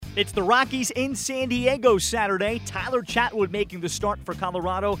It's the Rockies in San Diego Saturday. Tyler Chatwood making the start for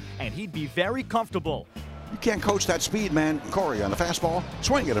Colorado, and he'd be very comfortable. You can't coach that speed, man. Corey on the fastball.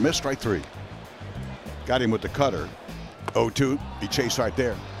 Swing and a miss, strike three. Got him with the cutter. 0-2. He chased right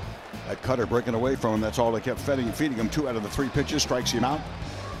there. That cutter breaking away from him. That's all they kept feeding him. 2 out of the 3 pitches. Strikes him out.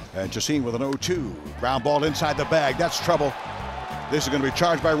 And Chacin with an 0-2. Ground ball inside the bag. That's trouble. This is going to be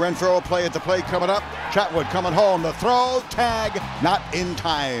charged by Renfroe. Play at the plate coming up. Chatwood coming home. The throw. Tag. Not in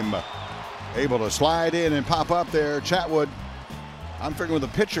time. Able to slide in and pop up there. Chatwood. I'm figuring with the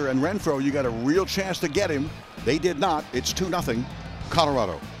pitcher and Renfroe, you got a real chance to get him. They did not. It's 2-0.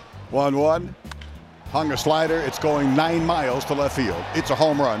 Colorado. 1-1. Hung a slider. It's going 9 miles to left field. It's a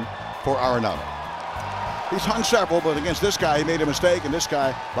home run for Arenado. He's hung several, but against this guy, he made a mistake. And this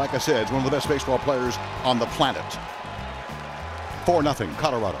guy, like I said, is one of the best baseball players on the planet. 4-0,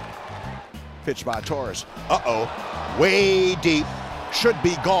 Colorado. Pitch by Torres. Uh-oh. Way deep. Should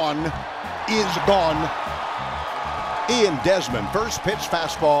be gone. Is gone. Ian Desmond. First pitch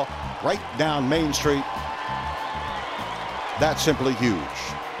fastball right down Main Street. That's simply huge.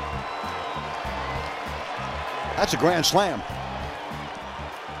 That's a grand slam.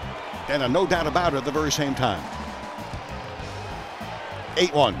 And a no doubt about it at the very same time.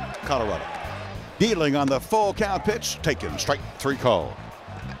 8-1, Colorado. Dealing on the full count pitch. Taken. Strike 3 call.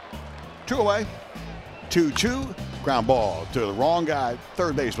 2 away. 2-2. Ground ball to the wrong guy.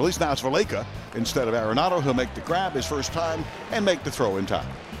 Third base. At least now it's Valleca instead of Arenado. He'll make the grab his first time and make the throw in time.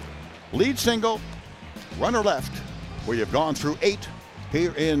 Lead single. Runner left. We have gone through 8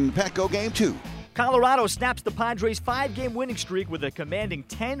 here in Petco Game 2. Colorado snaps the Padres' 5-game winning streak with a commanding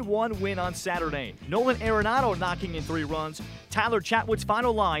 10-1 win on Saturday. Nolan Arenado knocking in 3 runs. Tyler Chatwood's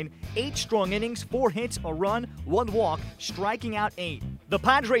final line, 8 strong innings, 4 hits, a run, 1 walk, striking out 8. The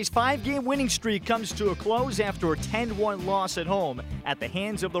Padres' 5-game winning streak comes to a close after a 10-1 loss at home at the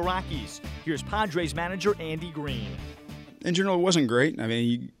hands of the Rockies. Here's Padres manager Andy Green. In general, it wasn't great. I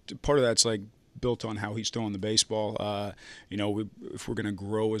mean, part of that's like built on how he's throwing the baseball. If we're going to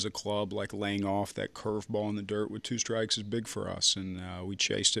grow as a club, like laying off that curveball in the dirt with 2 strikes is big for us, and we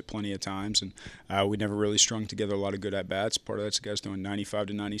chased it plenty of times, and we never really strung together a lot of good at-bats. Part of that's the guys doing 95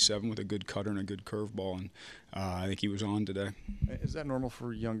 to 97 with a good cutter and a good curveball, and I think he was on today. Is that normal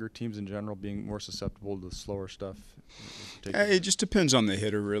for younger teams in general, being more susceptible to the slower stuff? It just depends on the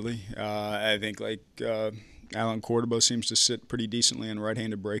hitter, really. I think Alan Cordoba seems to sit pretty decently on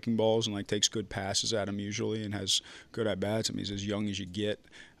right-handed breaking balls and takes good passes at him usually and has good at-bats. I mean, he's as young as you get.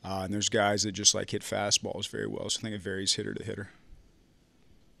 And there's guys that just hit fastballs very well, so I think it varies hitter to hitter.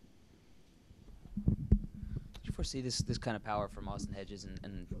 Did you foresee this kind of power from Austin Hedges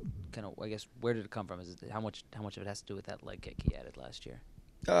and kind of, I guess, where did it come from? Is it how much of it has to do with that leg kick he added last year?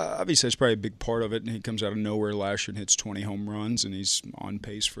 Obviously, that's probably a big part of it. And he comes out of nowhere last year and hits 20 home runs, and he's on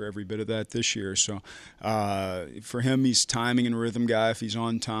pace for every bit of that this year. So for him, he's timing and rhythm guy. If he's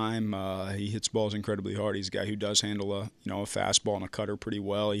on time, he hits balls incredibly hard. He's a guy who does handle a fastball and a cutter pretty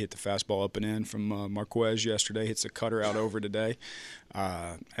well. He hit the fastball up and in from Marquez yesterday. Hits the cutter out over today.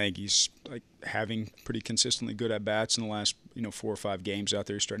 I think he's having pretty consistently good at bats in the last 4 or 5 games out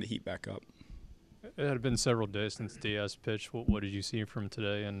there. He's starting to heat back up. It had been several days since Diaz pitched. What did you see from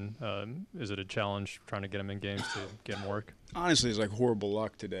today, and is it a challenge trying to get him in games to get him work? Honestly, it's horrible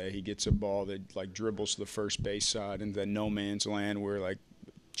luck today. He gets a ball that dribbles to the first base side into that no man's land where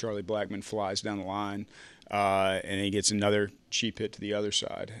Charlie Blackmon flies down the line, and he gets another cheap hit to the other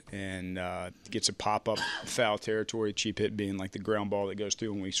side and gets a pop-up foul territory, cheap hit being the ground ball that goes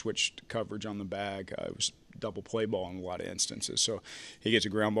through when we switched coverage on the bag. It was double play ball in a lot of instances. So he gets a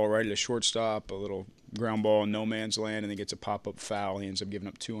ground ball right at a shortstop, a little ground ball in no man's land, and then gets a pop-up foul. He ends up giving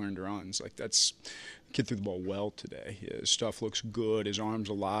up 2 earned runs. That's kid threw the ball well today. His stuff looks good. His arm's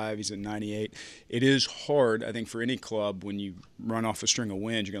alive. He's at 98. It is hard, I think, for any club when you run off a string of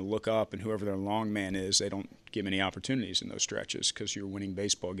wins. You're going to look up, and whoever their long man is, they don't give any opportunities in those stretches because you're winning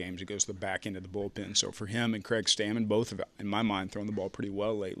baseball games. It goes to the back end of the bullpen. So for him and Craig Stammen, both have, in my mind, thrown the ball pretty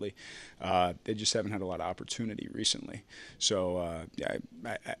well lately. They just haven't had a lot of opportunity recently. So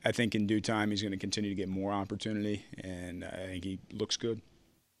I think in due time he's going to continue to get more opportunity, and I think he looks good.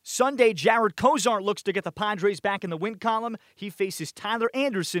 Sunday, Jared Cozart looks to get the Padres back in the win column. He faces Tyler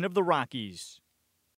Anderson of the Rockies.